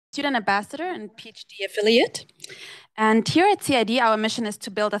student ambassador and PhD affiliate. And here at CID, our mission is to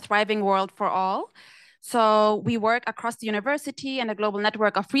build a thriving world for all. So we work across the university and a global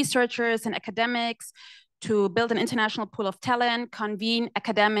network of researchers and academics to build an international pool of talent, convene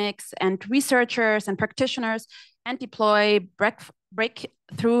academics and researchers and practitioners, and deploy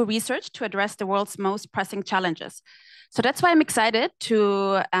breakthrough research to address the world's most pressing challenges. So that's why I'm excited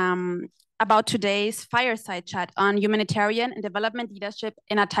about today's fireside chat on humanitarian and development leadership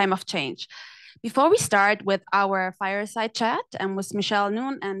in a time of change. Before we start with our fireside chat with Michelle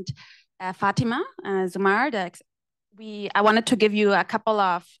Nunn and Fatema Sumar, I wanted to give you a couple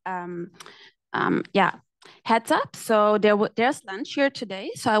of heads up. So there's lunch here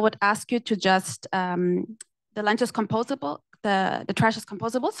today. So I would ask you to just, the lunch is composable, the trash is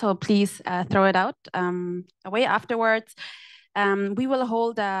composable. So please throw it out away afterwards. We will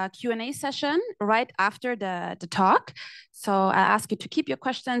hold a Q&A session right after the talk. So I ask you to keep your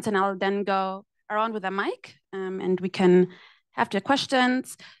questions and I'll then go around with a mic and we can have the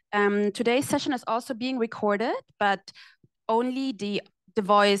questions. Today's session is also being recorded, but only the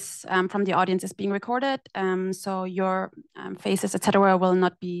voice from the audience is being recorded. So your faces, etc., will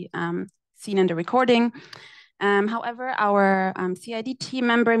not be seen in the recording. However, our CID team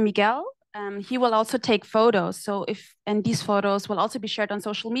member, Miguel, he will also take photos. And these photos will also be shared on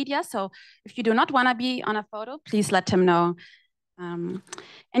social media. So if you do not want to be on a photo, please let him know.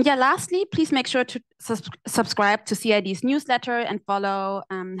 Lastly, please make sure to subscribe to CID's newsletter and follow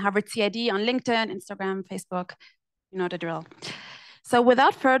Harvard CID on LinkedIn, Instagram, Facebook. You know the drill. So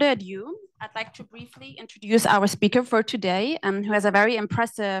without further ado, I'd like to briefly introduce our speaker for today, who has a very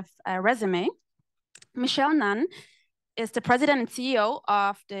impressive resume. Michelle Nunn is the president and CEO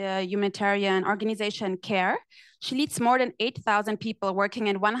of the humanitarian organization CARE. She leads more than 8,000 people working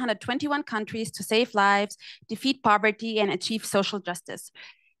in 121 countries to save lives, defeat poverty, and achieve social justice.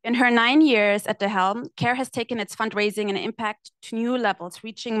 In her 9 years at the helm, CARE has taken its fundraising and impact to new levels,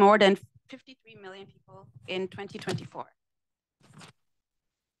 reaching more than 53 million people in 2024.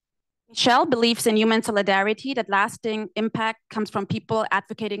 Michelle believes in human solidarity, that lasting impact comes from people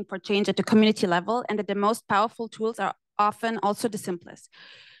advocating for change at the community level, and that the most powerful tools are often also the simplest.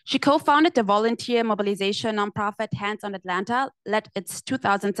 She co-founded the volunteer mobilization nonprofit Hands on Atlanta, led its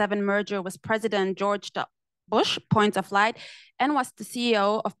 2007 merger with President George Bush, Points of Light, and was the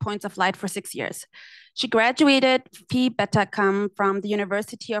CEO of Points of Light for 6 years. She graduated Phi Beta Cum from the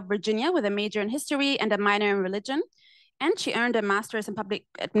University of Virginia with a major in history and a minor in religion. And she earned a master's in public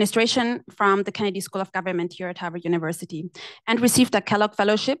administration from the Kennedy School of Government here at Harvard University and received a Kellogg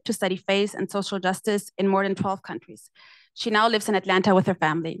Fellowship to study faith and social justice in more than 12 countries. She now lives in Atlanta with her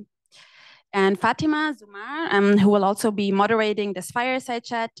family. And Fatema Sumar, who will also be moderating this fireside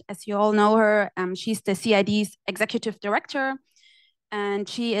chat, as you all know her, she's the CID's executive director, and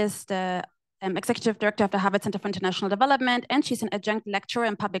she is the executive director of the Harvard Center for International Development, and she's an adjunct lecturer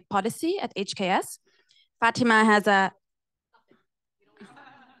in public policy at HKS. Fatema has a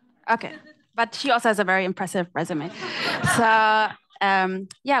Okay, but she also has a very impressive resume. So,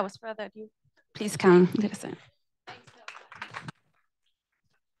 with further ado, please come. Listen.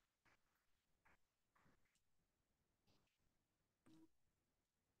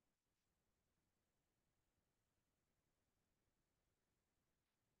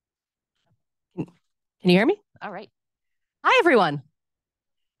 Can you hear me? All right. Hi, everyone.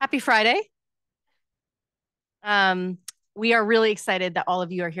 Happy Friday. We are really excited that all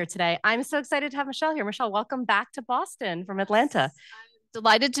of you are here today. I'm so excited to have Michelle here. Michelle, welcome back to Boston from Atlanta. I'm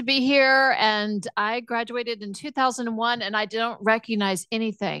delighted to be here. And I graduated in 2001 and I don't recognize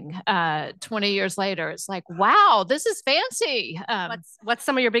anything 20 years later. It's like, wow, this is fancy. What's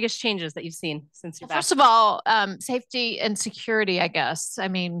some of your biggest changes that you've seen since you're back? First of all, safety and security, I guess. I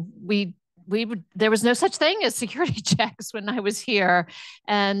mean, there was no such thing as security checks when I was here,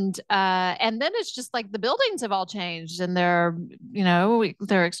 and then it's just like the buildings have all changed, and they're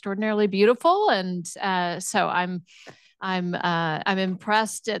extraordinarily beautiful, and so I'm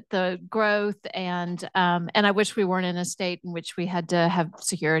impressed at the growth, and I wish we weren't in a state in which we had to have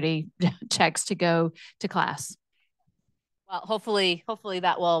security checks to go to class. Well, hopefully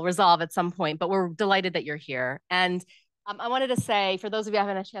that will resolve at some point, but we're delighted that you're here. And I wanted to say, for those of you who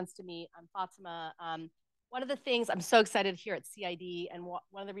haven't had a chance to meet, I'm Fatema. One of the things I'm so excited here at CID, and one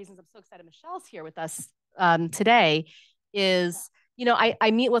of the reasons I'm so excited Michelle's here with us today is,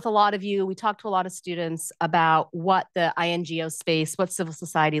 I meet with a lot of you. We talk to a lot of students about what the INGO space, what civil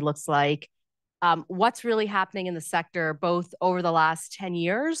society looks like, what's really happening in the sector, both over the last 10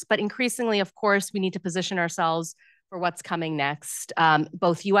 years, but increasingly, of course, we need to position ourselves for what's coming next,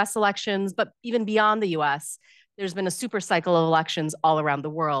 both US elections, but even beyond the US. there's been a super cycle of elections all around the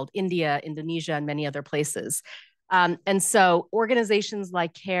world, India, Indonesia, and many other places. And so organizations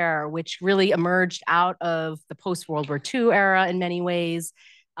like CARE, which really emerged out of the post-World War II era in many ways,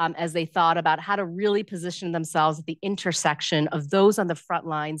 as they thought about how to really position themselves at the intersection of those on the front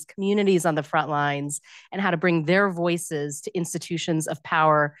lines, communities on the front lines, and how to bring their voices to institutions of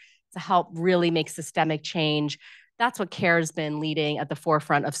power to help really make systemic change. That's what CARE has been leading at the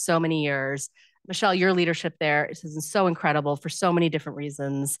forefront of so many years. Michelle, your leadership there is so incredible for so many different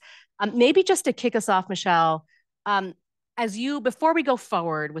reasons. Maybe just to kick us off, Michelle, before we go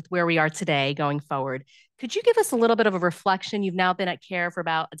forward with where we are today going forward, could you give us a little bit of a reflection? You've now been at CARE for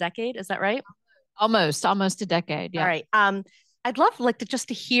about a decade, is that right? Almost a decade, yeah. All right. I'd love just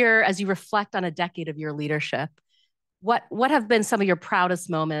to hear, as you reflect on a decade of your leadership, what have been some of your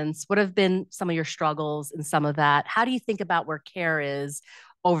proudest moments? What have been some of your struggles in some of that? How do you think about where CARE is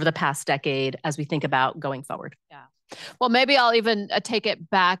over the past decade as we think about going forward? Yeah. Well, maybe I'll even take it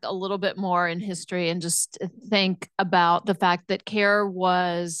back a little bit more in history and just think about the fact that CARE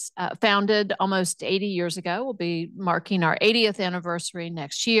was founded almost 80 years ago. We'll be marking our 80th anniversary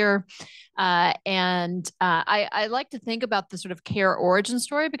next year. I like to think about the sort of CARE origin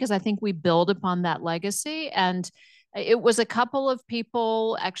story because I think we build upon that legacy. And it was a couple of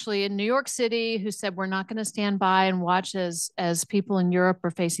people actually in New York City who said, we're not going to stand by and watch as people in Europe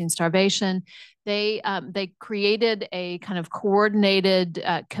are facing starvation. They created a kind of coordinated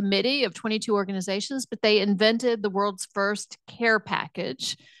committee of 22 organizations, but they invented the world's first care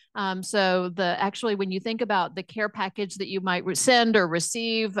package. So when you think about the care package that you might send or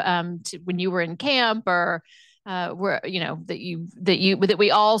receive when you were in camp or that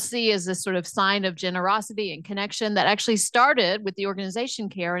we all see as this sort of sign of generosity and connection that actually started with the organization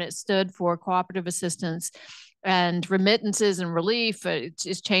CARE, and it stood for cooperative assistance and remittances and relief.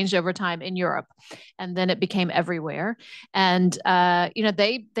 It's changed over time in Europe, and then it became everywhere. And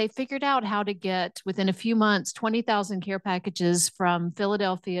they figured out how to get within a few months 20,000 care packages from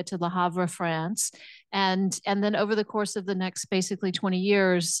Philadelphia to Le Havre, France, and then over the course of the next basically 20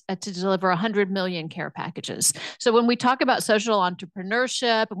 years to deliver 100 million care packages. So when we talk about social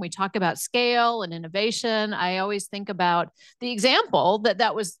entrepreneurship and we talk about scale and innovation, I always think about the example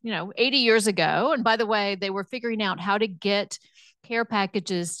that was 80 years ago. And by the way, they were figuring out how to get care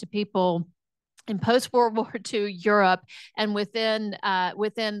packages to people in post-World War II Europe, and within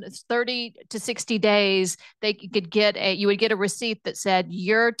 30 to 60 days, you would get a receipt that said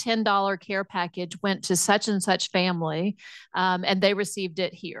your $10 care package went to such and such family, and they received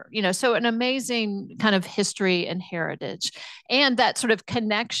it here. So an amazing kind of history and heritage, and that sort of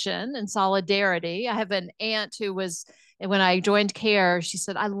connection and solidarity. I have an aunt who was. When I joined CARE, she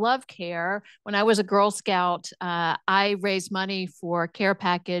said, I love CARE. When I was a Girl Scout, I raised money for a care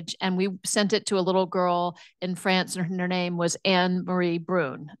package, and we sent it to a little girl in France, and her name was Anne-Marie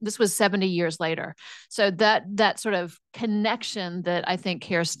Brune. This was 70 years later. So that sort of connection that I think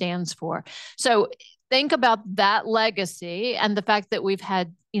CARE stands for. So think about that legacy and the fact that we've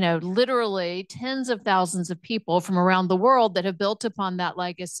had literally tens of thousands of people from around the world that have built upon that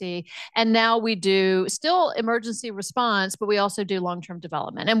legacy. And now we do still emergency response, but we also do long-term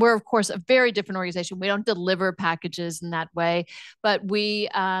development. And we're, of course, a very different organization. We don't deliver packages in that way, but we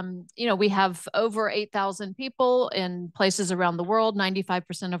have over 8,000 people in places around the world.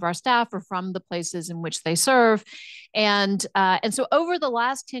 95% of our staff are from the places in which they serve. And so over the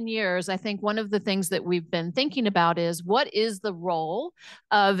last 10 years, I think one of the things that we've been thinking about is what is the role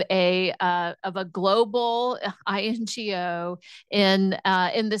of a global INGO in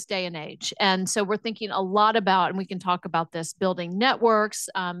this day and age. And so we're thinking a lot about, and we can talk about this, building networks,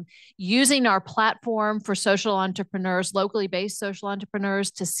 using our platform for social entrepreneurs, locally based social entrepreneurs,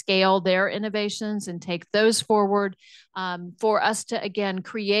 to scale their innovations and take those forward, for us to, again,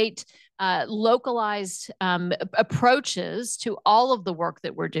 create localized approaches to all of the work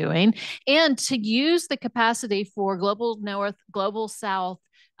that we're doing, and to use the capacity for global North, global South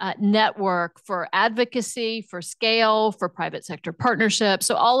network for advocacy, for scale, for private sector partnerships.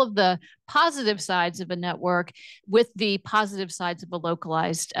 So all of the positive sides of a network with the positive sides of a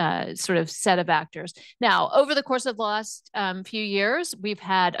localized sort of set of actors. Now, over the course of the last few years, we've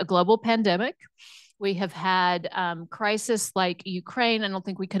had a global pandemic. We have had crisis like Ukraine. I don't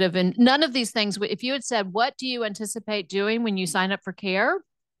think we could have been, none of these things. If you had said, what do you anticipate doing when you sign up for CARE?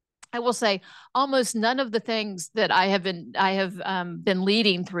 I will say almost none of the things that I have been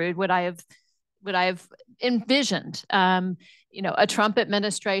leading through would I have envisioned. A Trump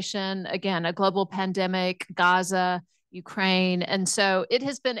administration, again, a global pandemic, Gaza, Ukraine. And so it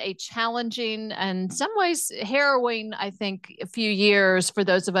has been a challenging and in some ways harrowing, I think, a few years for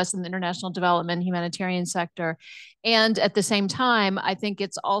those of us in the international development humanitarian sector. And at the same time, I think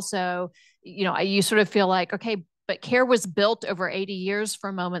it's also, you sort of feel like, okay, but CARE was built over 80 years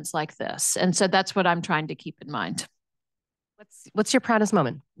for moments like this. And so that's what I'm trying to keep in mind. What's your proudest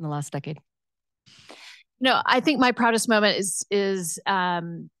moment in the last decade? I think my proudest moment is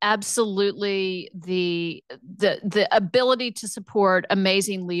absolutely the ability to support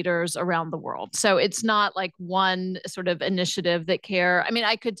amazing leaders around the world. So it's not like one sort of initiative that CARE. I mean,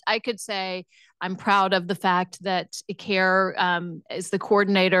 I could say I'm proud of the fact that CARE is the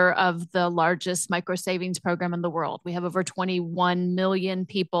coordinator of the largest micro savings program in the world. We have over 21 million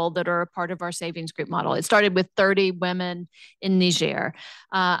people that are a part of our savings group model. It started with 30 women in Niger.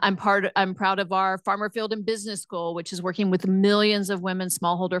 I'm proud of our Farmer Field and Business School, which is working with millions of women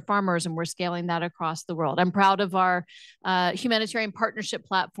smallholder farmers, and we're scaling that across the world. I'm proud of our humanitarian partnership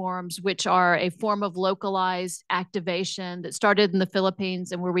platforms, which are a form of localized activation that started in the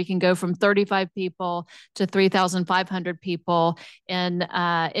Philippines and where we can go from 35 people to 3,500 people in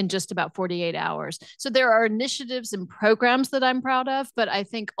just about 48 hours. So there are initiatives and programs that I'm proud of, but I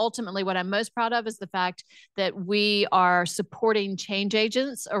think ultimately what I'm most proud of is the fact that we are supporting change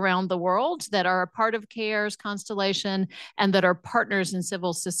agents around the world that are a part of CARE's constellation and that are partners in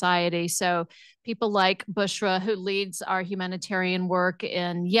civil society. So people like Bushra, who leads our humanitarian work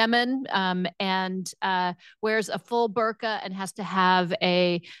in Yemen and wears a full burqa and has to have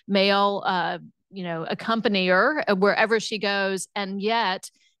a male, accompanier wherever she goes. And yet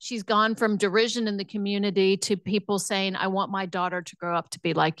she's gone from derision in the community to people saying, I want my daughter to grow up to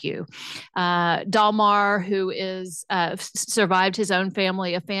be like you. Dalmar, who is survived his own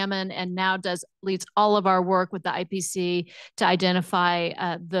family a famine and now leads all of our work with the IPC to identify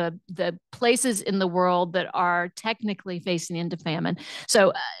the places in the world that are technically facing into famine.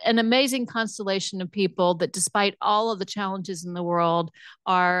 So an amazing constellation of people that despite all of the challenges in the world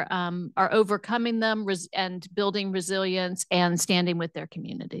are overcoming them and building resilience and standing with their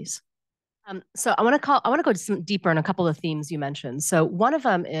communities. So I want to go some deeper on a couple of themes you mentioned. So one of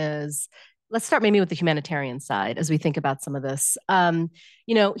them is, let's start maybe with the humanitarian side as we think about some of this.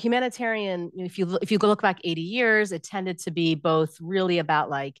 Humanitarian, if you go look back 80 years, it tended to be both really about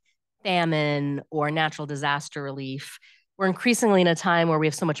like famine or natural disaster relief. We're increasingly in a time where we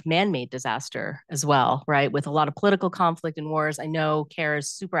have so much man-made disaster as well, right? With a lot of political conflict and wars. I know CARE is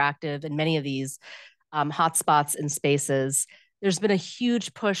super active in many of these hotspots and spaces. There's been a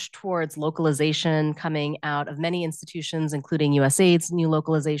huge push towards localization coming out of many institutions, including USAID's new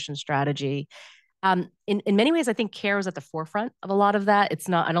localization strategy. In many ways, I think CARE is at the forefront of a lot of that. It's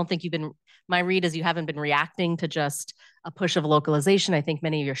not, I don't think my read is you haven't been reacting to just a push of localization. I think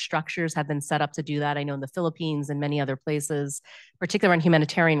many of your structures have been set up to do that. I know in the Philippines and many other places, particularly on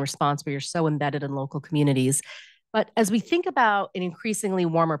humanitarian response, where you're so embedded in local communities. But as we think about an increasingly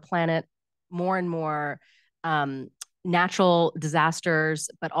warmer planet, more and more natural disasters,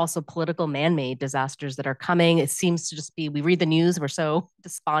 but also political man-made disasters that are coming. It seems to just be, we read the news, we're so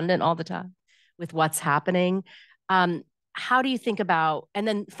despondent all the time with what's happening. How do you think about, and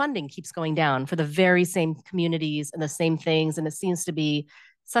then funding keeps going down for the very same communities and the same things. And it seems to be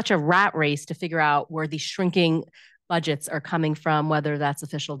such a rat race to figure out where these shrinking budgets are coming from, whether that's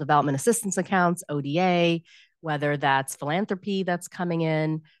official development assistance accounts, ODA, whether that's philanthropy that's coming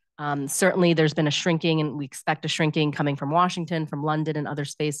in. Certainly there's been a shrinking, and we expect a shrinking coming from Washington, from London and other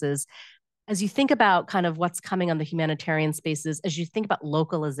spaces. As you think about kind of what's coming on the humanitarian spaces, as you think about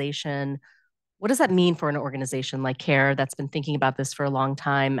localization, what does that mean for an organization like CARE that's been thinking about this for a long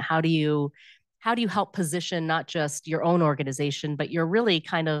time? How do you help position not just your own organization, but you're really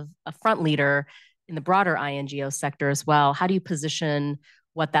kind of a front leader in the broader INGO sector as well? How do you position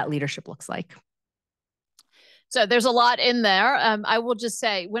what that leadership looks like? So there's a lot in there. I will just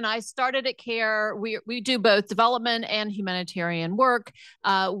say, when I started at CARE, we do both development and humanitarian work.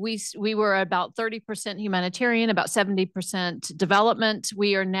 We were about 30% humanitarian, about 70% development.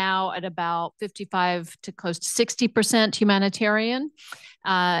 We are now at about 55 to close to 60% humanitarian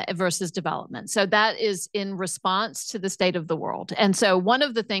versus development. So that is in response to the state of the world. And so one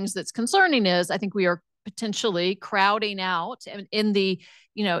of the things that's concerning is I think we are potentially crowding out in the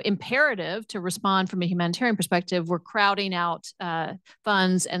imperative to respond from a humanitarian perspective. We're crowding out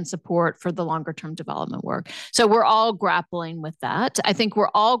funds and support for the longer term development work. So we're all grappling with that. I think we're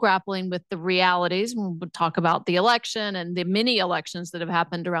all grappling with the realities when we talk about the election and the many elections that have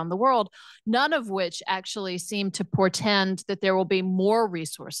happened around the world, none of which actually seem to portend that there will be more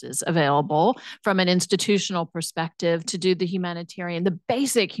resources available from an institutional perspective to do the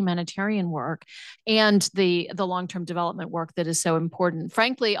basic humanitarian work. And and the long-term development work that is so important.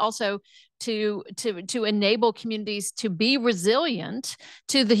 Frankly, also to enable communities to be resilient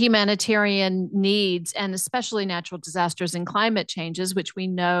to the humanitarian needs, and especially natural disasters and climate changes, which we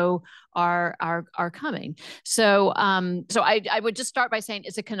know are coming. So I would just start by saying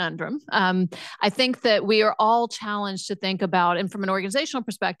it's a conundrum. I think that we are all challenged to think about, and from an organizational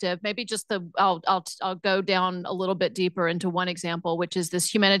perspective, maybe just I'll go down a little bit deeper into one example, which is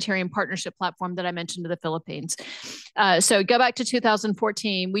this humanitarian partnership platform that I mentioned to the Philippines. So go back to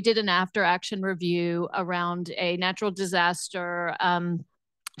 2014, we did an after-action review around a natural disaster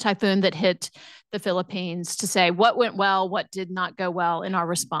typhoon that hit the Philippines to say what went well, what did not go well in our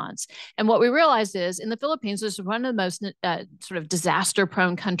response. And what we realized is in the Philippines, which is one of the most sort of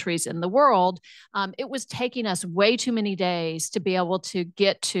disaster-prone countries in the world, it was taking us way too many days to be able to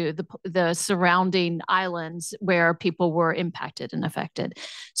get to the surrounding islands where people were impacted and affected.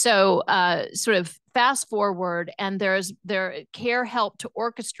 So sort of fast forward, and CARE helped to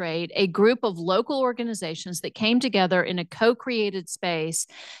orchestrate a group of local organizations that came together in a co-created space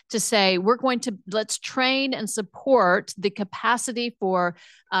to say, let's train and support the capacity for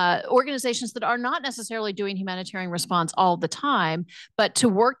organizations that are not necessarily doing humanitarian response all the time, but to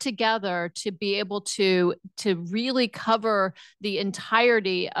work together to be able to really cover the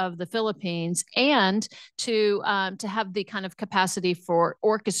entirety of the Philippines, and to have the kind of capacity for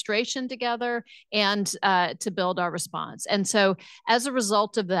orchestration together and to build our response. And so as a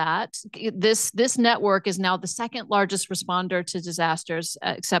result of that, this network is now the second largest responder to disasters,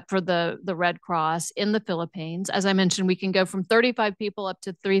 except for the Red Cross in the Philippines. As I mentioned, we can go from 35 people up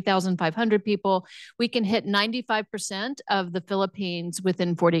to 3,500 people. We can hit 95% of the Philippines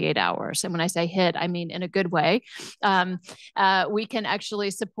within 48 hours. And when I say hit, I mean in a good way. We can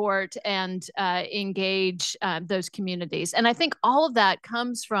actually support and engage those communities. And I think all of that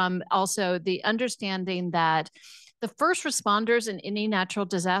comes from also the understanding that the first responders in any natural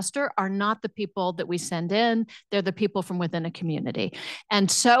disaster are not the people that we send in, they're the people from within a community. And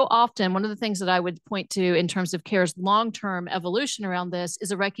so often, one of the things that I would point to in terms of CARE's long-term evolution around this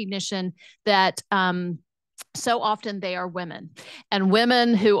is a recognition that so often they are women, and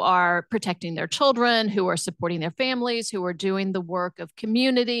women who are protecting their children, who are supporting their families, who are doing the work of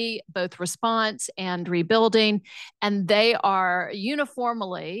community, both response and rebuilding. And they are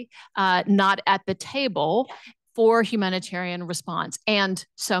uniformly not at the table for humanitarian response, and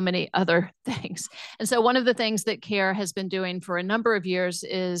so many other things. And so one of the things that CARE has been doing for a number of years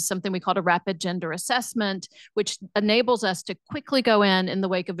is something we call a rapid gender assessment, which enables us to quickly go in the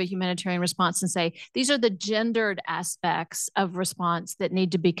wake of a humanitarian response and say, these are the gendered aspects of response that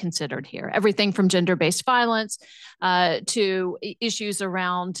need to be considered here. Everything from gender-based violence to issues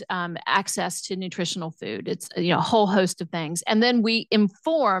around access to nutritional food. It's a whole host of things. And then we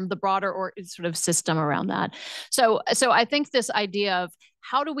inform the broader sort of system around that. So I think this idea of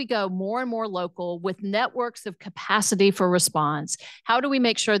how do we go more and more local with networks of capacity for response? How do we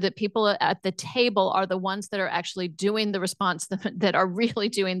make sure that people at the table are the ones that are actually doing the response, that are really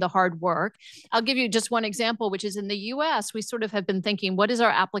doing the hard work? I'll give you just one example, which is in the US, we sort of have been thinking, what is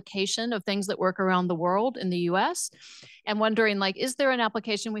our application of things that work around the world in the US? And wondering, like, is there an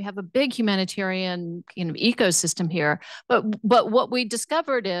application? We have a big humanitarian ecosystem here. But what we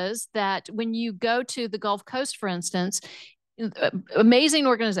discovered is that when you go to the Gulf Coast, for instance, amazing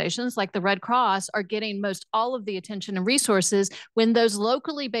organizations like the Red Cross are getting most all of the attention and resources, when those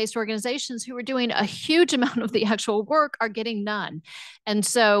locally based organizations who are doing a huge amount of the actual work are getting none. And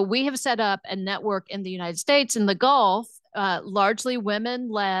so we have set up a network in the United States, in the Gulf, largely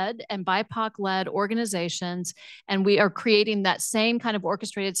women-led and BIPOC-led organizations, and we are creating that same kind of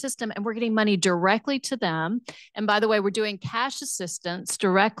orchestrated system, and we're getting money directly to them. And by the way, we're doing cash assistance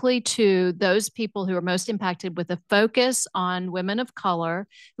directly to those people who are most impacted, with a focus on women of color,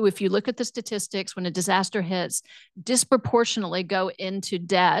 who, if you look at the statistics, when a disaster hits, disproportionately go into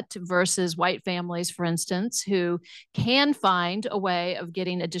debt versus white families, for instance, who can find a way of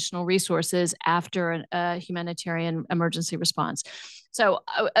getting additional resources after a humanitarian emergency response. So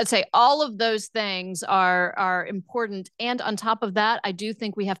I'd say all of those things are important. And on top of that, I do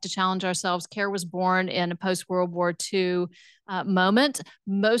think we have to challenge ourselves. CARE was born in a post-World War II moment.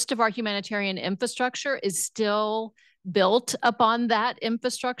 Most of our humanitarian infrastructure is still built upon that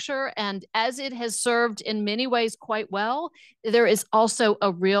infrastructure. And as it has served in many ways quite well, there is also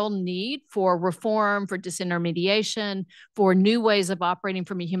a real need for reform, for disintermediation, for new ways of operating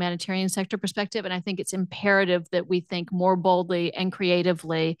from a humanitarian sector perspective. And I think it's imperative that we think more boldly and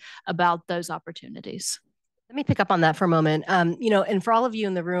creatively about those opportunities. Let me pick up on that for a moment. And for all of you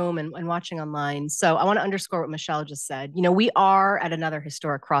in the room and watching online, so I want to underscore what Michelle just said. We are at another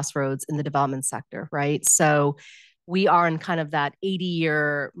historic crossroads in the development sector, right? So we are in kind of that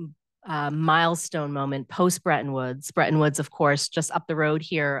 80-year milestone moment post Bretton Woods. Bretton Woods, of course, just up the road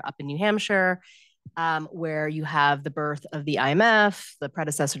here, up in New Hampshire, where you have the birth of the IMF, the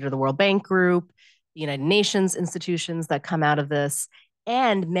predecessor to the World Bank Group, the United Nations institutions that come out of this.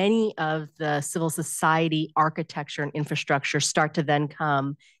 And many of the civil society architecture and infrastructure start to then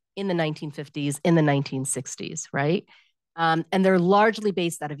come in the 1950s, in the 1960s, right? And they're largely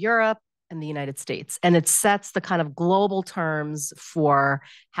based out of Europe and the United States. And it sets the kind of global terms for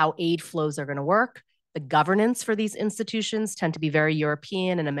how aid flows are going to work. The governance for these institutions tend to be very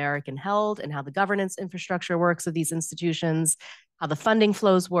European and American held, and how the governance infrastructure works of these institutions, how the funding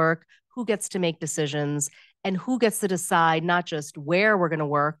flows work, who gets to make decisions, and who gets to decide not just where we're going to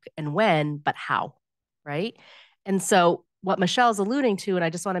work and when, but how, right? And so what Michelle's alluding to, and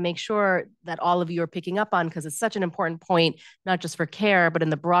I just want to make sure that all of you are picking up on, because it's such an important point, not just for CARE, but in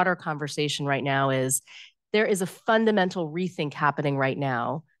the broader conversation right now, is there is a fundamental rethink happening right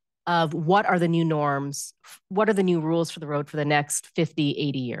now of what are the new norms, what are the new rules for the road for the next 50,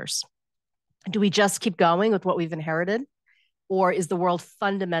 80 years? Do we just keep going with what we've inherited? Or is the world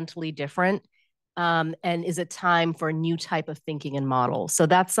fundamentally different? And is it time for a new type of thinking and model? So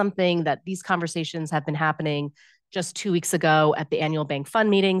that's something that these conversations have been happening. Just 2 weeks ago at the annual bank fund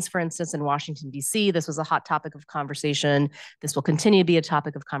meetings, for instance, in Washington, D.C., this was a hot topic of conversation. This will continue to be a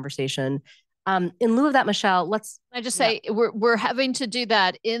topic of conversation. In lieu of that, Michelle, I just say we're having to do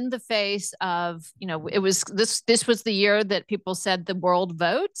that in the face of, it was this was the year that people said the world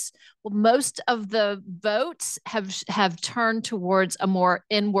votes. Well, most of the votes have turned towards a more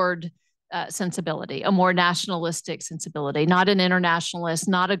inward sensibility, a more nationalistic sensibility, not an internationalist,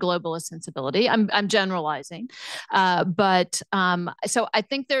 not a globalist sensibility. I'm generalizing, but so I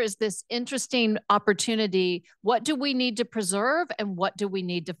think there is this interesting opportunity. What do we need to preserve, and what do we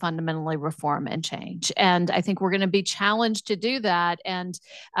need to fundamentally reform and change? And I think we're going to be challenged to do that. And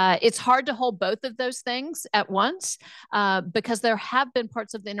it's hard to hold both of those things at once, because there have been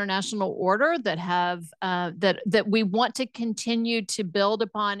parts of the international order that have that we want to continue to build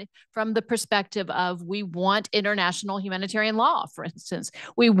upon from the perspective of, we want international humanitarian law, for instance.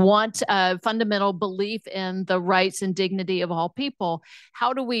 We want a fundamental belief in the rights and dignity of all people.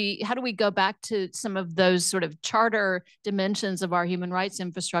 How do we go back to some of those sort of charter dimensions of our human rights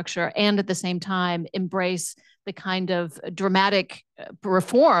infrastructure, and at the same time embrace the kind of dramatic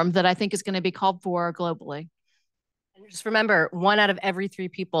reform that I think is going to be called for globally? And just remember, 1 out of every 3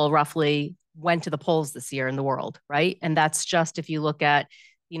 people roughly went to the polls this year in the world, right? And that's just if you look at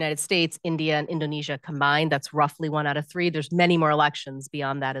the United States, India, and Indonesia combined, that's roughly 1 out of 3. There's many more elections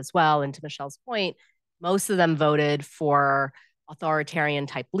beyond that as well. And to Michelle's point, most of them voted for authoritarian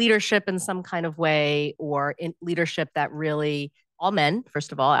type leadership in some kind of way, or in leadership that really, all men,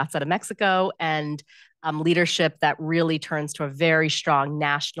 first of all, outside of Mexico, and leadership that really turns to a very strong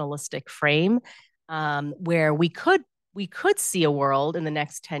nationalistic frame, where we could see a world in the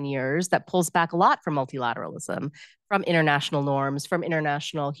next 10 years that pulls back a lot from multilateralism, from international norms, from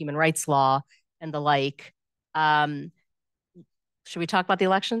international human rights law, and the like. Should we talk about the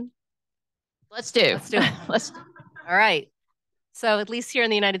election? Let's do it. All right. So at least here in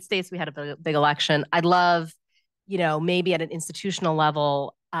the United States, we had a big election. I'd love, maybe at an institutional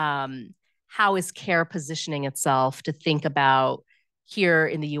level, how is CARE positioning itself to think about here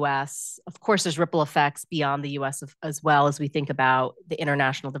in the US? Of course, there's ripple effects beyond the US as well, as we think about the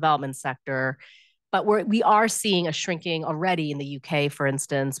international development sector. But we are seeing a shrinking already in the UK, for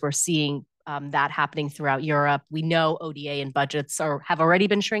instance. We're seeing that happening throughout Europe. We know ODA and budgets have already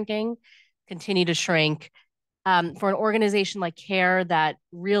been shrinking, continue to shrink. For an organization like CARE that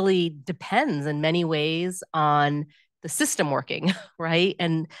really depends in many ways on the system working, right?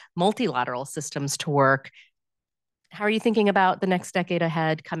 And multilateral systems to work. How are you thinking about the next decade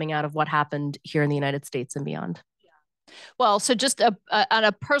ahead, coming out of what happened here in the United States and beyond? Well, so just on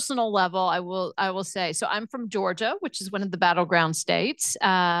a personal level, I will say, so I'm from Georgia, which is one of the battleground states.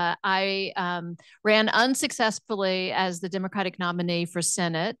 I ran unsuccessfully as the Democratic nominee for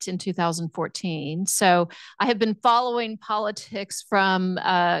Senate in 2014. So I have been following politics from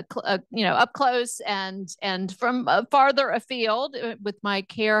up close and from farther afield, with my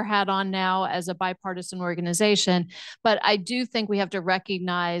CARE hat on now as a bipartisan organization. But I do think we have to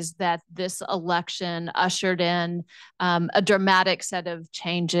recognize that this election ushered in a dramatic set of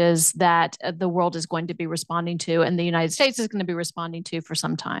changes that the world is going to be responding to, and the United States is going to be responding to for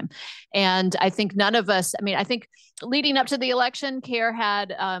some time. And I think none of us, I mean, I think leading up to the election, CARE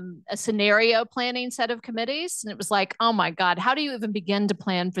had a scenario planning set of committees. And it was like, oh my God, how do you even begin to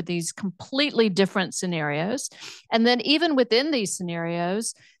plan for these completely different scenarios? And then even within these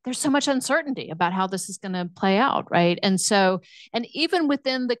scenarios, there's so much uncertainty about how this is going to play out, right? And so, and even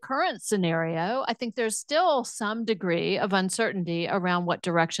within the current scenario, I think there's still some degree of uncertainty around what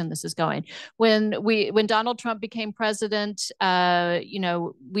direction this is going. When Donald Trump became president,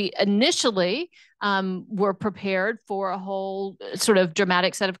 we initially were prepared for a whole sort of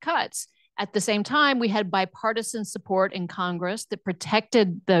dramatic set of cuts. At the same time, we had bipartisan support in Congress that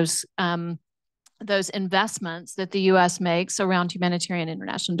protected those investments that the U.S. makes around humanitarian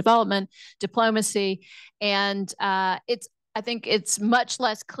international development, diplomacy, and I think it's much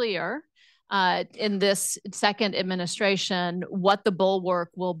less clear in this second administration what the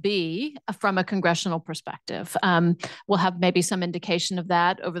bulwark will be from a congressional perspective. We'll have maybe some indication of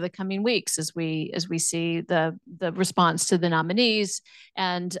that over the coming weeks as we see the response to the nominees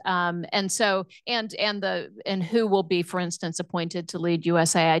and who will be, for instance, appointed to lead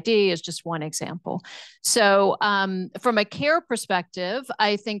USAID is just one example. So from a CARE perspective,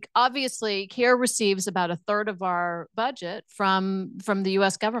 I think obviously CARE receives about a third of our budget from the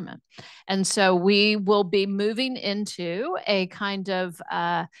U.S. government. And so we will be moving into a kind of,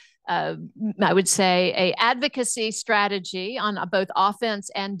 I would say, a advocacy strategy on both offense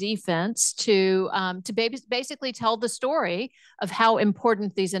and defense to basically tell the story of how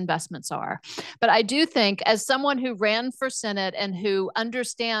important these investments are. But I do think, as someone who ran for Senate and who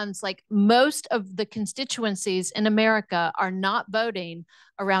understands, like, most of the constituencies in America are not voting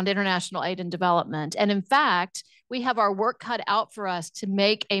around international aid and development. And in fact, we have our work cut out for us to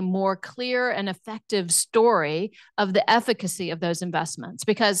make a more clear and effective story of the efficacy of those investments.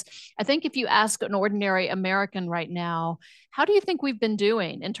 Because I think if you ask an ordinary American right now, how do you think we've been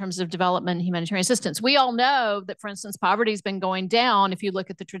doing in terms of development and humanitarian assistance? We all know that, for instance, poverty has been going down if you look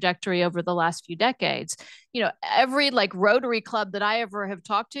at the trajectory over the last few decades. You know, every Rotary Club that I ever have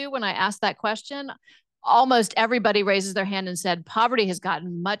talked to, when I ask that question, almost everybody raises their hand and said, poverty has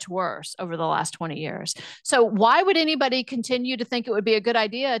gotten much worse over the last 20 years. So why would anybody continue to think it would be a good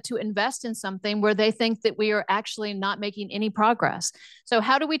idea to invest in something where they think that we are actually not making any progress? So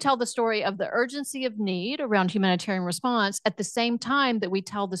how do we tell the story of the urgency of need around humanitarian response at the same time that we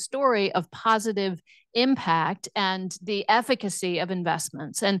tell the story of positive impact and the efficacy of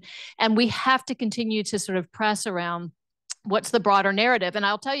investments? And we have to continue to sort of press around what's the broader narrative. And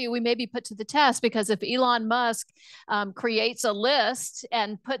I'll tell you, we may be put to the test, because if Elon Musk creates a list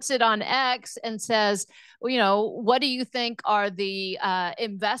and puts it on X and says, you know, what do you think are the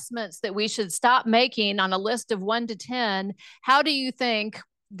investments that we should stop making on a list of 1 to 10? How do you think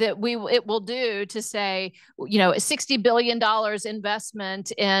that it will do to say, you know, $60 billion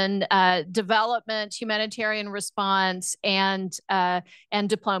investment in development, humanitarian response, and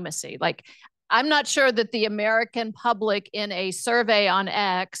diplomacy? Like, I'm not sure that the American public in a survey on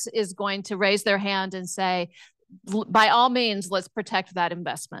X is going to raise their hand and say, by all means, let's protect that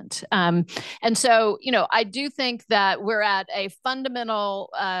investment. And so, you know, I do think that we're at a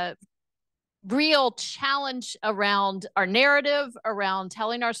fundamental real challenge around our narrative, around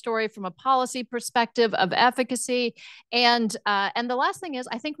telling our story from a policy perspective of efficacy. And the last thing is,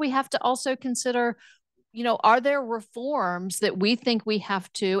 I think we have to also consider, you know, are there reforms that we think we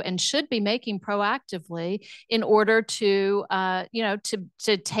have to and should be making proactively in order to,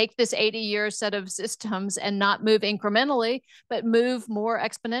 to take this 80-year set of systems and not move incrementally, but move more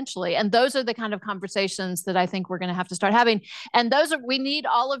exponentially? And those are the kind of conversations that I think we're going to have to start having. And we need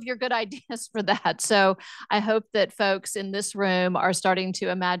all of your good ideas for that. So I hope that folks in this room are starting to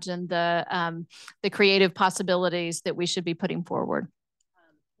imagine the creative possibilities that we should be putting forward.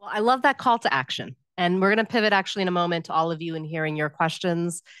 Well, I love that call to action. And we're going to pivot actually in a moment to all of you and hearing your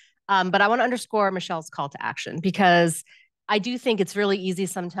questions. But I want to underscore Michelle's call to action, because I do think it's really easy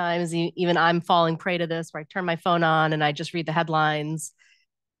sometimes, even I'm falling prey to this, where I turn my phone on and I just read the headlines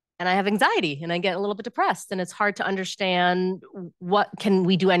and I have anxiety and I get a little bit depressed, and it's hard to understand, what can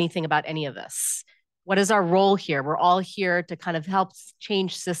we do anything about any of this? What is our role here? We're all here to kind of help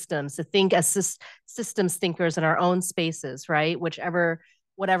change systems, to think as systems thinkers in our own spaces, right? Whatever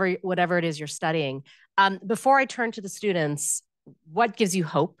it is you're studying. Before I turn to the students, what gives you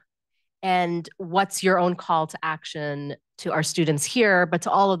hope? And what's your own call to action to our students here, but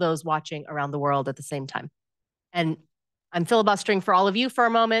to all of those watching around the world at the same time? And I'm filibustering for all of you for a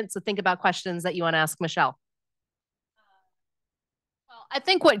moment, so think about questions that you want to ask Michelle. Well, I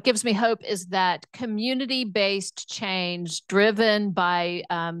think what gives me hope is that community-based change driven by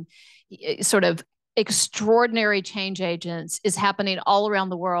sort of extraordinary change agents is happening all around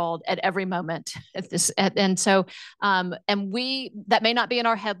the world at every moment and so and that may not be in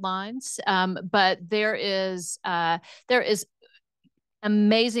our headlines, but there is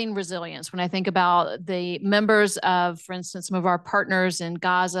amazing resilience when I think about the members of, for instance, some of our partners in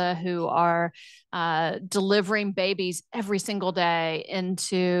Gaza who are delivering babies every single day in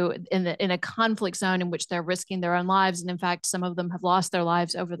a conflict zone in which they're risking their own lives, and in fact, some of them have lost their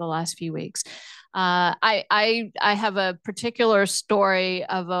lives over the last few weeks. I have a particular story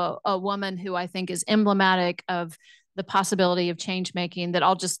of a woman who I think is emblematic of the possibility of change making that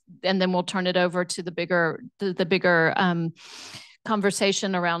and then we'll turn it over to the bigger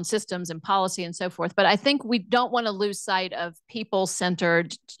conversation around systems and policy and so forth. But I think we don't want to lose sight of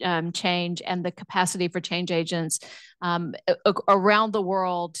people-centered change and the capacity for change agents around the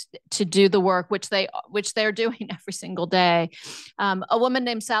world to do the work which they're doing every single day. A woman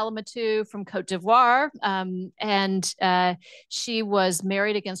named Salamatu from Cote d'Ivoire, and she was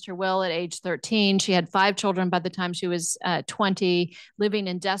married against her will at age 13. She had 5 children by the time she was 20, living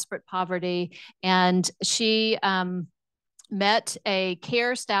in desperate poverty, and she met a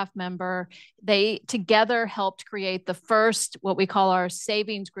care staff member. They together helped create the first, what we call our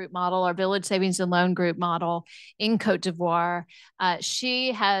savings group model, our village savings and loan group model in Cote d'Ivoire.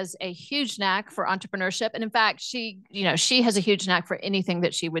 She has a huge knack for entrepreneurship. And in fact, she has a huge knack for anything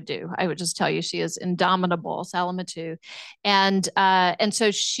that she would do. I would just tell you, she is indomitable, Salamatu. And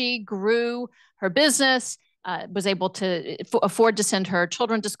so she grew her business, was able to afford to send her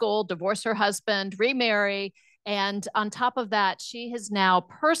children to school, divorce her husband, remarry. And on top of that, she has now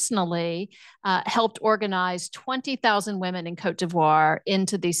personally helped organize 20,000 women in Cote d'Ivoire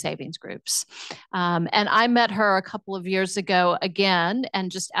into these savings groups. And I met her a couple of years ago again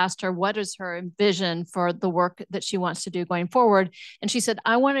and just asked her what is her vision for the work that she wants to do going forward. And she said,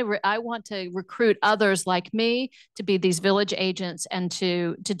 I want to recruit others like me to be these village agents and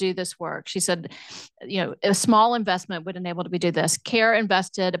to do this work. She said, a small investment would enable me to do this. CARE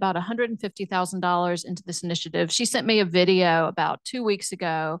invested about $150,000 into this initiative. She sent me a video about 2 weeks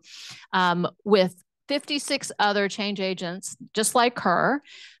ago with 56 other change agents just like her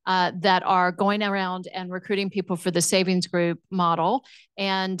that are going around and recruiting people for the savings group model.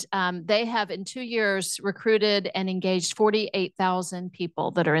 And they have in 2 years recruited and engaged 48,000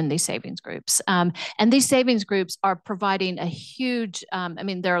 people that are in these savings groups. And these savings groups are providing a huge,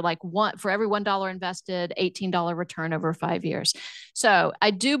 they're like for every $1 invested, $18 return over 5 years. So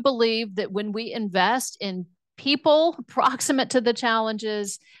I do believe that when we invest in people proximate to the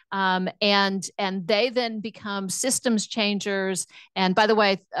challenges, and they then become systems changers. And by the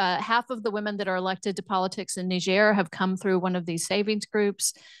way, half of the women that are elected to politics in Niger have come through one of these savings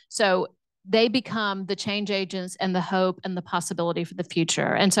groups. So they become the change agents and the hope and the possibility for the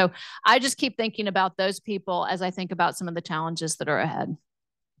future. And so I just keep thinking about those people as I think about some of the challenges that are ahead.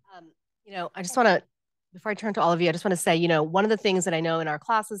 I just want to, before I turn to all of you, I just want to say, one of the things that I know in our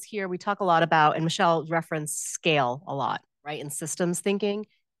classes here, we talk a lot about, and Michelle referenced scale a lot, right? And systems thinking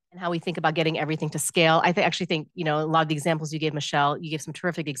and how we think about getting everything to scale. I actually think, a lot of the examples you gave, Michelle, you gave some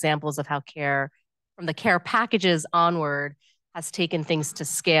terrific examples of how CARE, from the CARE packages onward, has taken things to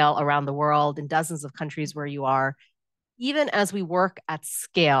scale around the world in dozens of countries where you are. Even as we work at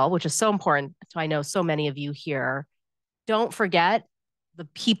scale, which is so important to, I know, so many of you here, don't forget the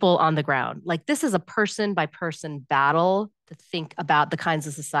people on the ground. Like, this is a person by person battle to think about the kinds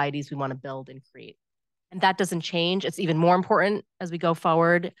of societies we want to build and create. And that doesn't change. It's even more important as we go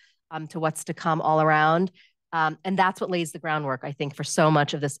forward to what's to come all around. And that's what lays the groundwork, I think, for so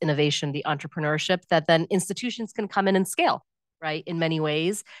much of this innovation, the entrepreneurship, that then institutions can come in and scale, right, in many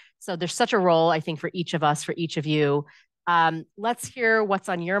ways. So there's such a role, I think, for each of us, for each of you. Let's hear what's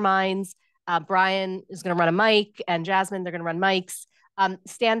on your minds. Brian is going to run a mic, and Jasmine, they're going to run mics.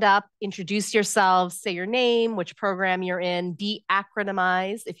 Stand up, introduce yourselves, say your name, which program you're in,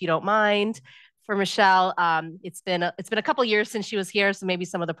 de-acronymize if you don't mind. For Michelle, it's been a couple years since she was here, so maybe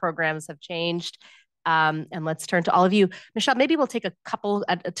some of the programs have changed. And let's turn to all of you. Michelle, maybe we'll take a couple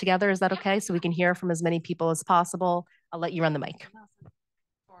together. Is that okay? So we can hear from as many people as possible. I'll let you run the mic.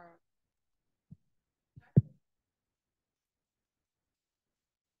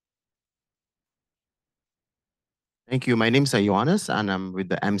 Thank you. My name is Ioannis, and I'm with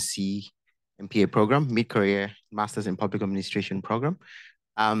the MPA program, Mid-Career Masters in Public Administration program.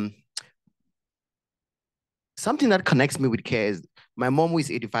 Something that connects me with CARE is my mom, who is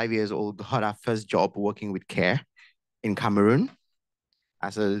 85 years old, had her first job working with CARE in Cameroon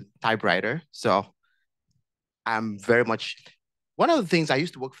as a typewriter. So I'm very much one of the things I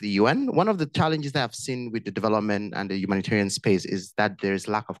used to work for the UN, one of the challenges that I've seen with the development and the humanitarian space is that there is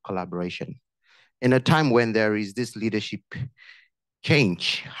lack of collaboration. In a time when there is this leadership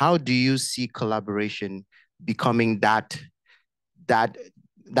change, how do you see collaboration becoming that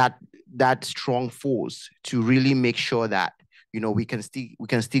strong force to really make sure that we can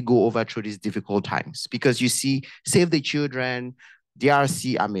still go over through these difficult times? Because you see, Save the Children,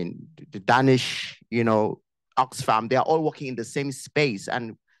 DRC, I mean, the Danish, Oxfam, they are all working in the same space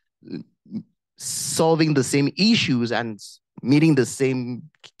and solving the same issues and meeting the same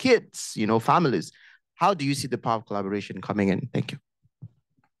kids, families. How do you see the power of collaboration coming in? Thank you.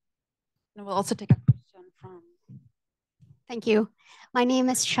 And we'll also take a question from. Thank you. My name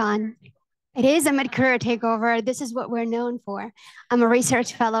is Sean. It is a mid-career takeover. This is what we're known for. I'm a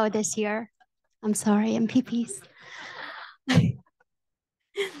research fellow this year. I'm sorry, MPPs.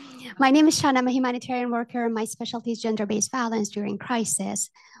 My name is Sean. I'm a humanitarian worker. My specialty is gender-based violence during crisis.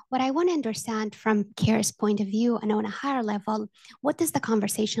 What I want to understand from CARE's point of view and on a higher level, what does the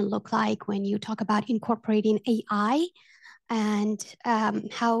conversation look like when you talk about incorporating AI, and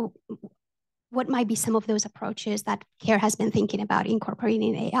what might be some of those approaches that CARE has been thinking about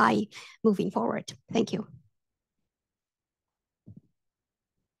incorporating AI moving forward? Thank you.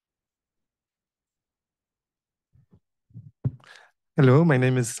 Hello, my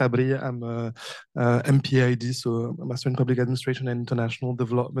name is Sabri. I'm a MPID, so a Master in Public Administration and International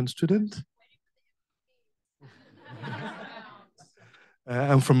Development student.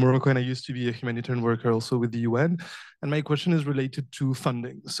 I'm from Morocco, and I used to be a humanitarian worker also with the UN. And my question is related to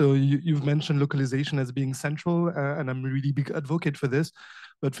funding. So you've mentioned localization as being central, and I'm a really big advocate for this.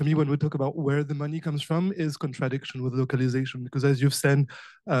 But for me, when we talk about where the money comes from, is contradiction with localization. Because as you've said,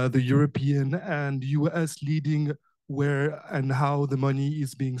 the European and US leading where and how the money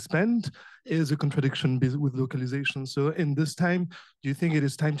is being spent is a contradiction with localization. So in this time, do you think it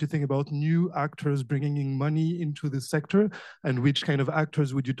is time to think about new actors bringing in money into this sector? And which kind of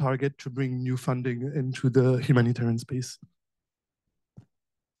actors would you target to bring new funding into the humanitarian space?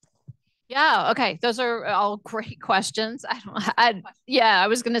 Yeah, okay. Those are all great questions. I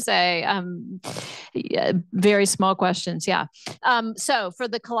was going to say yeah, very small questions. Yeah. So for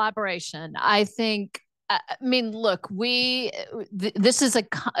the collaboration, I think, look, this is a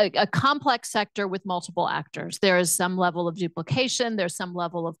complex sector with multiple actors. There is some level of duplication, there's some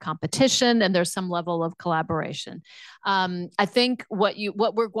level of competition, and there's some level of collaboration. I think what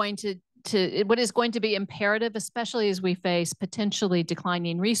is going to be imperative, especially as we face potentially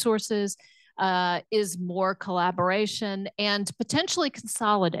declining resources, is more collaboration and potentially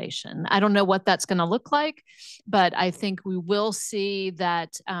consolidation. I don't know what that's going to look like, but I think we will see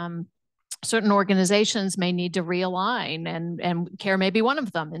that certain organizations may need to realign, and CARE may be one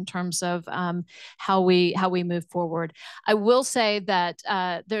of them in terms of how we move forward. I will say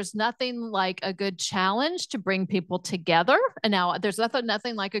that there's nothing like a good challenge to bring people together, and now there's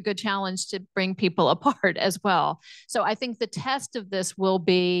nothing like a good challenge to bring people apart as well. So I think the test of this will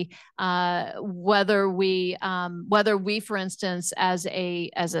be whether we, for instance, as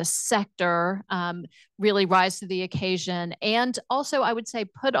a sector, really rise to the occasion, and also I would say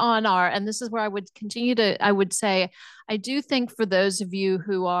put on our, and this is where I would continue to, I would say, I do think for those of you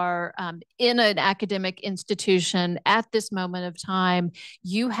who are in an academic institution at this moment of time,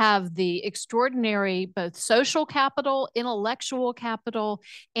 you have the extraordinary both social capital, intellectual capital,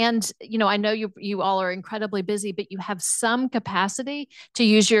 and I know you all are incredibly busy, but you have some capacity to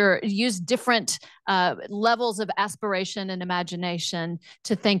use different levels of aspiration and imagination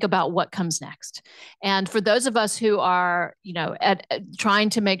to think about what comes next. And for those of us who are, trying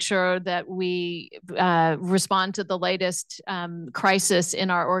to make sure that we respond to the latest crisis in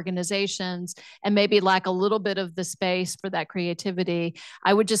our organizations and maybe lack a little bit of the space for that creativity,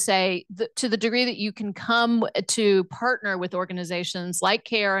 I would just say to the degree that you can come to partner with organizations like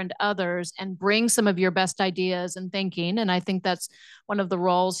CARE and others and bring some of your best ideas and thinking, and I think that's one of the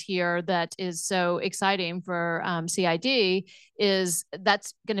roles here that is so exciting for CID, is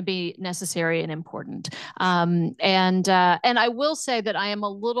that's going to be necessary and important. And I will say that I am a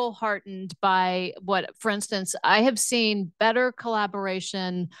little heartened by what, for instance, I have seen better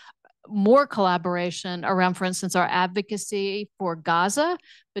collaboration, more collaboration around, for instance, our advocacy for Gaza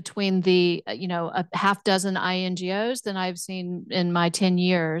between the, a half dozen INGOs than I've seen in my 10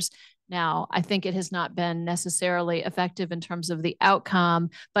 years. Now, I think it has not been necessarily effective in terms of the outcome,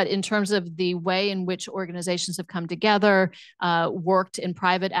 but in terms of the way in which organizations have come together, worked in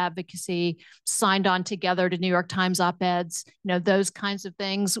private advocacy, signed on together to New York Times op-eds, those kinds of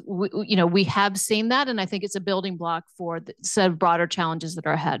things. We have seen that, and I think it's a building block for the set of broader challenges that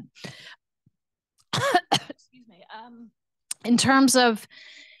are ahead. Excuse me. In terms of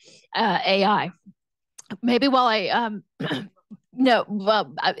AI, maybe while I no,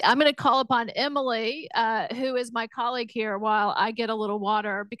 well, I'm going to call upon Emily, who is my colleague here, while I get a little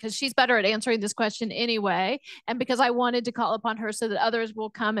water, because she's better at answering this question anyway, and because I wanted to call upon her so that others will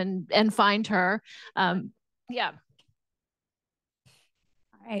come and find her. Yeah.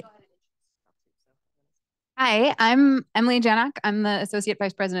 All right. Hi, I'm Emily Janak. I'm the Associate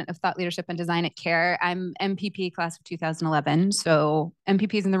Vice President of Thought Leadership and Design at CARE. I'm MPP class of 2011. So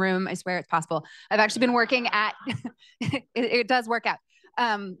MPPs in the room, I swear it's possible. I've actually been working at, it does work out.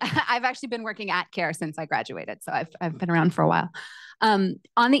 I've actually been working at CARE since I graduated. So I've been around for a while. On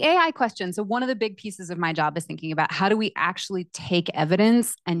the AI question, so one of the big pieces of my job is thinking about how do we actually take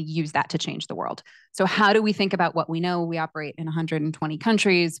evidence and use that to change the world? So how do we think about what we know? We operate in 120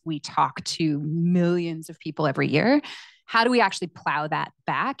 countries. We talk to millions of people every year. How do we actually plow that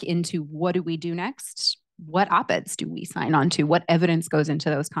back into what do we do next? What op-eds do we sign on to? What evidence goes into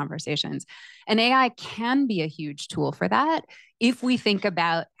those conversations? And AI can be a huge tool for that if we think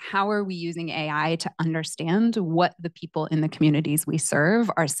about how are we using AI to understand what the people in the communities we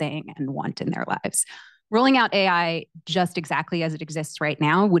serve are saying and want in their lives. Rolling out AI just exactly as it exists right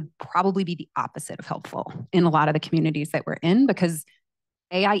now would probably be the opposite of helpful in a lot of the communities that we're in, because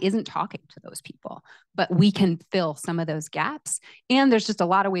AI isn't talking to those people, but we can fill some of those gaps. And there's just a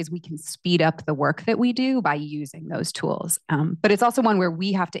lot of ways we can speed up the work that we do by using those tools. But it's also one where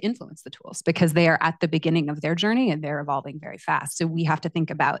we have to influence the tools because they are at the beginning of their journey and they're evolving very fast. So we have to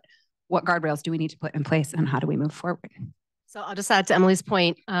think about what guardrails do we need to put in place and how do we move forward? So I'll just add to Emily's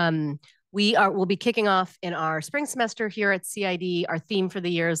point. We'll be kicking off in our spring semester here at CID. Our theme for the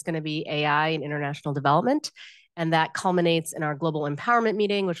year is going to be AI and international development. And that culminates in our global empowerment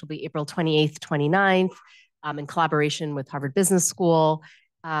meeting, which will be April 28th, 29th, in collaboration with Harvard Business School.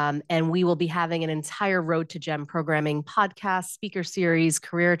 And we will be having an entire Road to GEM programming podcast, speaker series,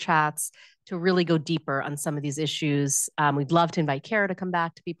 career chats to really go deeper on some of these issues. We'd love to invite Kara to come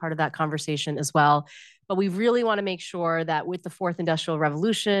back to be part of that conversation as well. But we really want to make sure that with the fourth industrial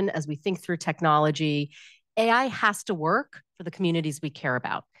revolution, as we think through technology, AI has to work for the communities we care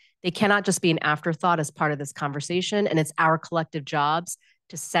about. They cannot just be an afterthought as part of this conversation, and it's our collective jobs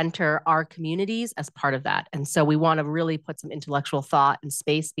to center our communities as part of that. And so we want to really put some intellectual thought and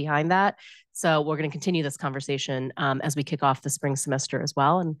space behind that. So we're going to continue this conversation as we kick off the spring semester as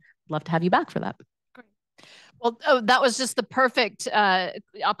well, and love to have you back for that. Well, that was just the perfect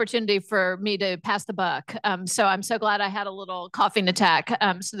opportunity for me to pass the buck. So I'm so glad I had a little coughing attack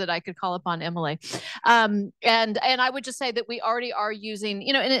so that I could call upon Emily. And I would just say that we already are using,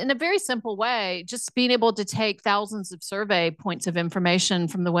 in a very simple way, just being able to take thousands of survey points of information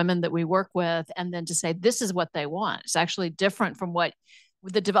from the women that we work with, and then to say, this is what they want. It's actually different from what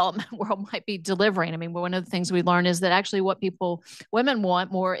the development world might be delivering. I mean, one of the things we learn is that actually what women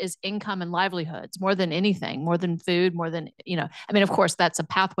want more is income and livelihoods, more than anything, more than food, more than, of course that's a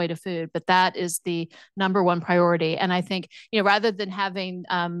pathway to food, but that is the number one priority. And I think, rather than having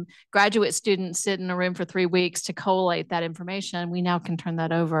graduate students sit in a room for 3 weeks to collate that information, we now can turn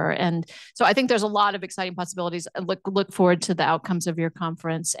that over. And so I think there's a lot of exciting possibilities. Look forward to the outcomes of your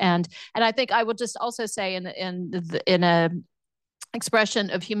conference. And I think I will just also say in a expression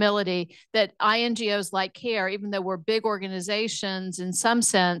of humility that INGOs like CARE, even though we're big organizations in some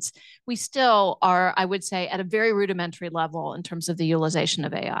sense, we still are, I would say, at a very rudimentary level in terms of the utilization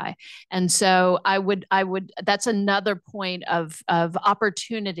of AI. And so I would that's another point of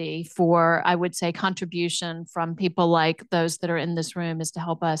opportunity for, I would say, contribution from people like those that are in this room, is to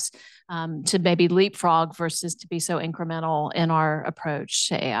help us to maybe leapfrog versus to be so incremental in our approach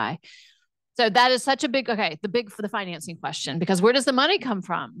to AI. So that is such a big, for the financing question, because where does the money come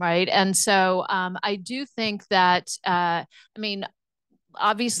from, right? And so I do think that,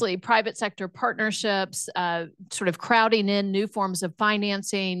 obviously private sector partnerships, sort of crowding in new forms of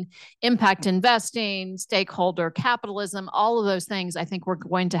financing, impact investing, stakeholder capitalism, all of those things, I think we're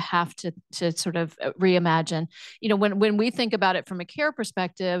going to have to sort of reimagine. When we think about it from a CARE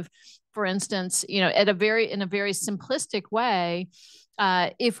perspective, for instance, in a very simplistic way,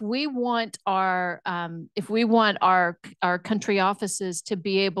 if we want our country offices to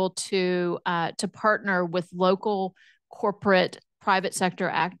be able to partner with local corporate private sector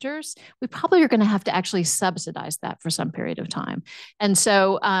actors, we probably are going to have to actually subsidize that for some period of time. And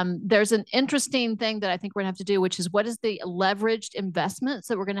so there's an interesting thing that I think we're going to have to do, which is what is the leveraged investments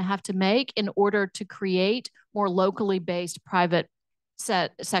that we're going to have to make in order to create more locally based private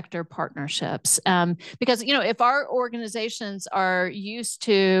sector partnerships. Because, you know, if our organizations are used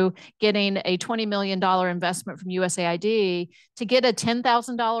to getting a $20 million investment from USAID, to get a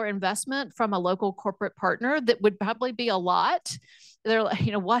 $10,000 investment from a local corporate partner, that would probably be a lot. They're like,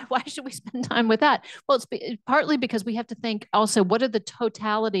 you know, why should we spend time with that? Well, it's partly because we have to think also, what are the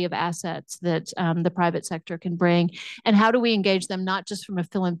totality of assets that the private sector can bring, and how do we engage them, not just from a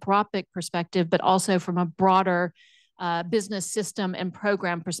philanthropic perspective, but also from a broader business system and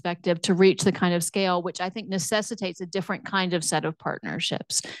program perspective to reach the kind of scale, which I think necessitates a different kind of set of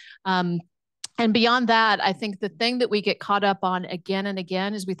partnerships. And beyond that, I think the thing that we get caught up on again and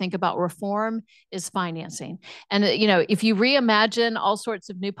again as we think about reform is financing. And, you know, if you reimagine all sorts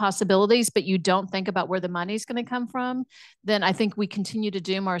of new possibilities, but you don't think about where the money's going to come from, then I think we continue to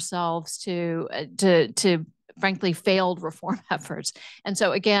doom ourselves to frankly failed reform efforts. And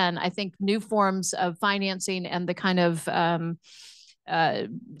so again, I think new forms of financing and the kind of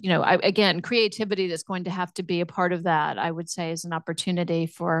again, creativity that's going to have to be a part of that, I would say, is an opportunity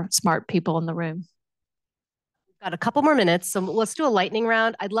for smart people in the room. We've got a couple more minutes, so let's do a lightning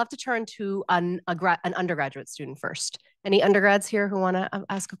round. I'd love to turn to an undergraduate student first. Any undergrads here who want to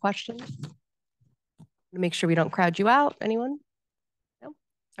ask a question? Make sure we don't crowd you out. Anyone? No?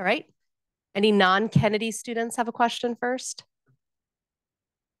 All right. Any non-Kennedy students have a question first?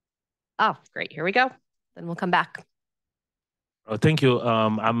 Oh, great. Here we go. Then we'll come back. Thank you.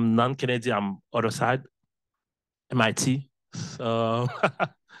 I'm non-Kennedy. I'm other side, MIT. So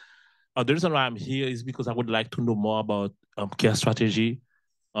the reason why I'm here is because I would like to know more about care strategy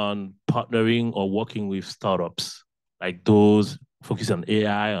on partnering or working with startups, like those focusing on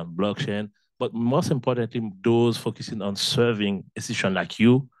AI, on blockchain, but most importantly, those focusing on serving institutions like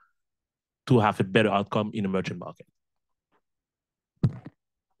you to have a better outcome in emerging market.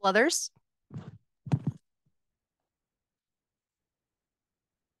 Others?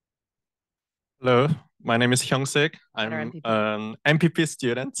 Hello, my name is Hyung-sik. I'm an MPP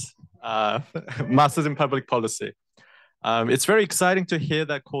student, Master's in Public Policy. It's very exciting to hear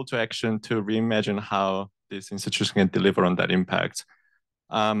that call to action to reimagine how this institution can deliver on that impact.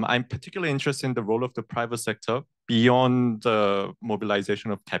 I'm particularly interested in the role of the private sector beyond the mobilization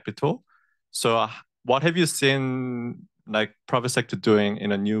of capital. So what have you seen like private sector doing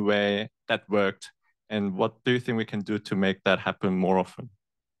in a new way that worked? And what do you think we can do to make that happen more often?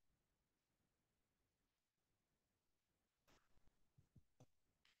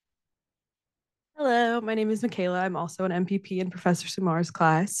 Hello, my name is Michaela. I'm also an MPP in Professor Sumar's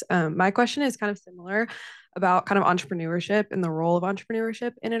class. My question is kind of similar about kind of entrepreneurship and the role of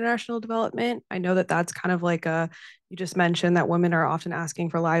entrepreneurship in international development. I know that that's kind of like you just mentioned that women are often asking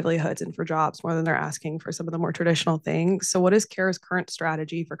for livelihoods and for jobs more than they're asking for some of the more traditional things. So what is CARE's current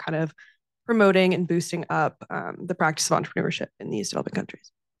strategy for kind of promoting and boosting up the practice of entrepreneurship in these developing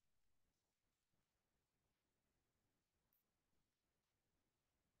countries?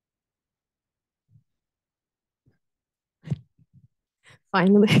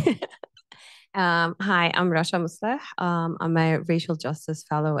 Finally. Hi, I'm Rasha Musleh. I'm a racial justice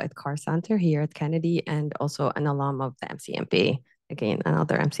fellow at Carr Center here at Kennedy and also an alum of the MCMP. Again,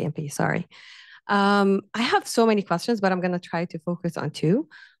 another MCMP, sorry. I have so many questions, but I'm going to try to focus on two.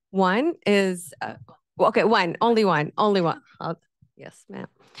 One is, only one. Yes, ma'am.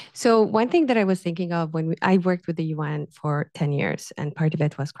 So one thing that I was thinking of when I worked with the UN for 10 years, and part of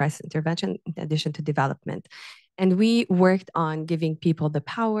it was crisis intervention in addition to development. And we worked on giving people the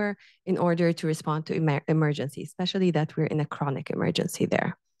power in order to respond to emergencies, especially that we're in a chronic emergency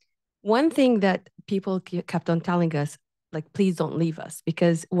there. One thing that people kept on telling us, like, please don't leave us,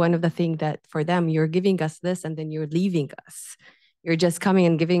 because one of the things that for them, you're giving us this and then you're leaving us. You're just coming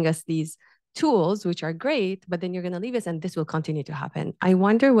and giving us these tools, which are great, but then you're going to leave us and this will continue to happen. I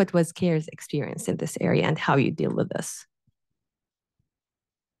wonder what was CARE's experience in this area and how you deal with this.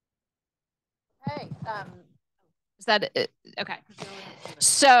 Hey, is that it? Okay.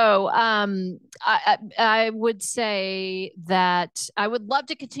 So I would say that I would love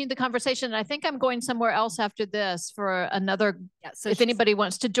to continue the conversation. I think I'm going somewhere else after this for another. Yeah, so if anybody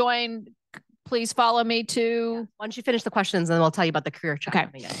wants to join, please follow me to. Yeah. Once you finish the questions, then I'll tell you about the career chat.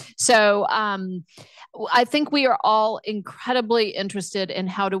 Okay. So I think we are all incredibly interested in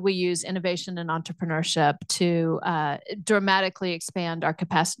how do we use innovation and entrepreneurship to dramatically expand our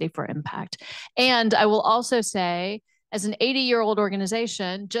capacity for impact. And I will also say, as an 80-year-old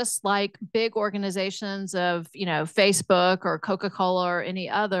organization, just like big organizations of, Facebook or Coca-Cola or any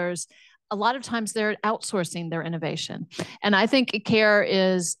others, a lot of times they're outsourcing their innovation. And I think CARE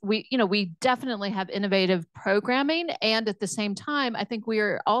is, we definitely have innovative programming. And at the same time, I think we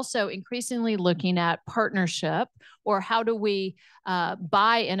are also increasingly looking at partnership or how do we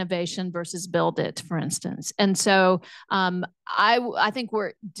buy innovation versus build it, for instance. And so I think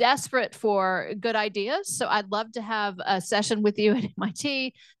we're desperate for good ideas. So I'd love to have a session with you at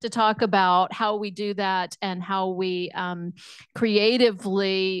MIT to talk about how we do that and how we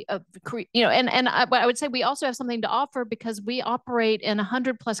creatively, and I would say we also have something to offer because we operate in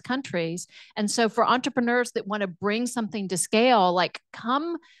 100+ countries. And so for entrepreneurs that want to bring something to scale, like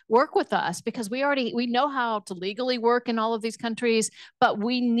come work with us, because we know how to legally work in all of these countries, but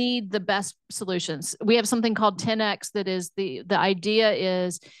we need the best solutions. We have something called 10X that is the idea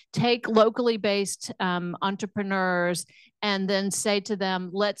is take locally based entrepreneurs and then say to them,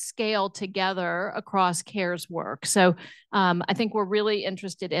 let's scale together across CARE's work. So I think we're really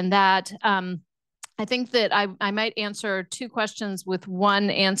interested in that. I think that I might answer two questions with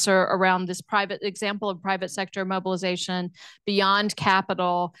one answer around this private example of private sector mobilization beyond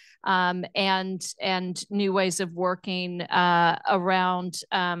capital and new ways of working around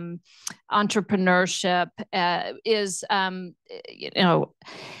entrepreneurship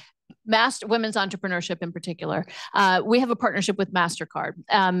women's entrepreneurship in particular. We have a partnership with MasterCard.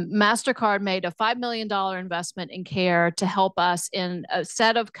 MasterCard made a $5 million investment in CARE to help us in a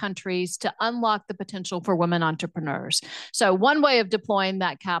set of countries to unlock the potential for women entrepreneurs. So one way of deploying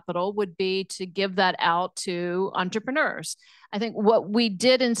that capital would be to give that out to entrepreneurs. I think what we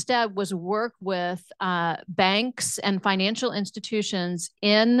did instead was work with banks and financial institutions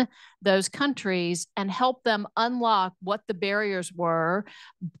in those countries and help them unlock what the barriers were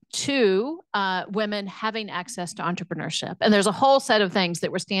to women having access to entrepreneurship. And there's a whole set of things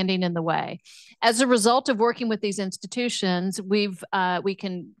that were standing in the way. As a result of working with these institutions, we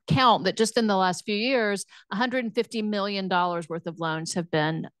can count that just in the last few years, $150 million worth of loans have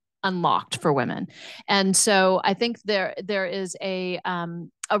been unlocked for women. And so I think there is a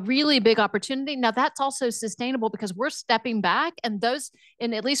really big opportunity. Now that's also sustainable because we're stepping back, and those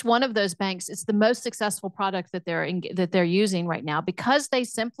in at least one of those banks, it's the most successful product that they're using right now because they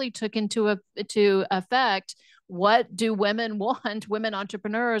simply took into effect what do women want, women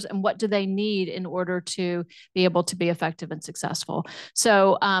entrepreneurs, and what do they need in order to be able to be effective and successful.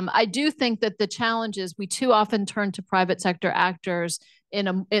 So I do think that the challenge is we too often turn to private sector actors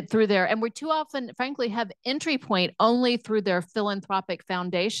through there, and we too often, frankly, have entry point only through their philanthropic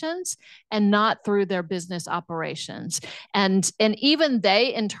foundations and not through their business operations. And even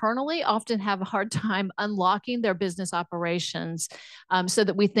they internally often have a hard time unlocking their business operations, so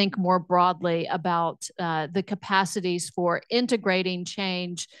that we think more broadly about the capacities for integrating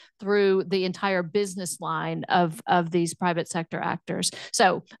change through the entire business line of these private sector actors.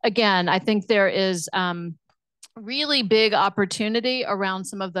 So again, I think there is really big opportunity around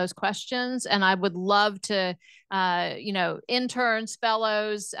some of those questions. And I would love to, interns,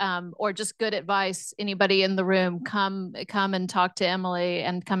 fellows, or just good advice, anybody in the room, come and talk to Emily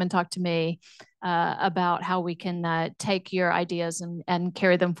and come and talk to me about how we can take your ideas and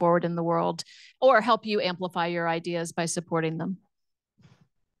carry them forward in the world, or help you amplify your ideas by supporting them.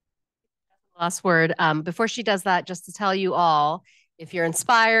 Last word. Before she does that, just to tell you all, if you're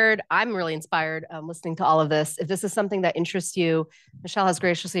inspired, I'm really inspired listening to all of this. If this is something that interests you, Michelle has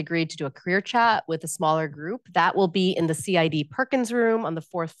graciously agreed to do a career chat with a smaller group. That will be in the CID Perkins room on the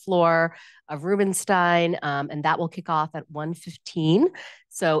 4th floor of Rubenstein, and that will kick off at 1:15.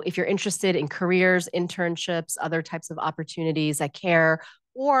 So if you're interested in careers, internships, other types of opportunities at CARE,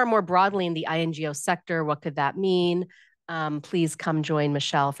 or more broadly in the INGO sector, what could that mean? Please come join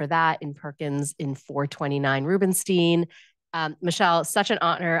Michelle for that in Perkins in 429 Rubenstein. Michelle, such an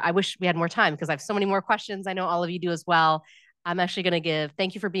honor. I wish we had more time because I have so many more questions. I know all of you do as well. I'm actually going to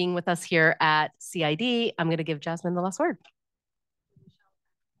thank you for being with us here at CID. I'm going to give Jasmine the last word.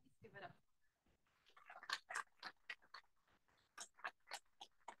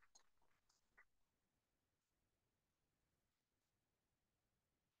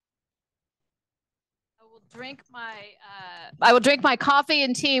 I will drink my coffee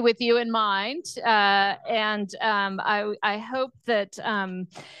and tea with you in mind, and I hope that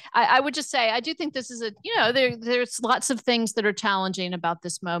I would just say I do think this is there's lots of things that are challenging about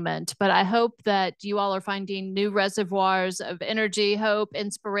this moment, but I hope that you all are finding new reservoirs of energy, hope,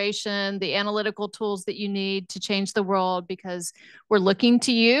 inspiration, the analytical tools that you need to change the world, because we're looking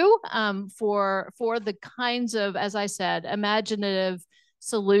to you for the kinds of, as I said, imaginative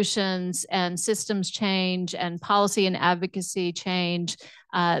solutions and systems change and policy and advocacy change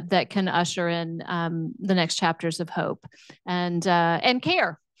that can usher in the next chapters of hope and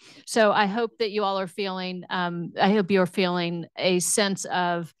care. So I hope that you all are feeling, I hope you're feeling a sense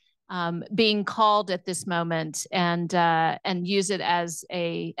of being called at this moment, and use it as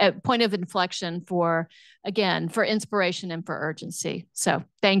a point of inflection for, again, for inspiration and for urgency. So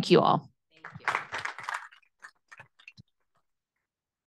thank you all. Thank you.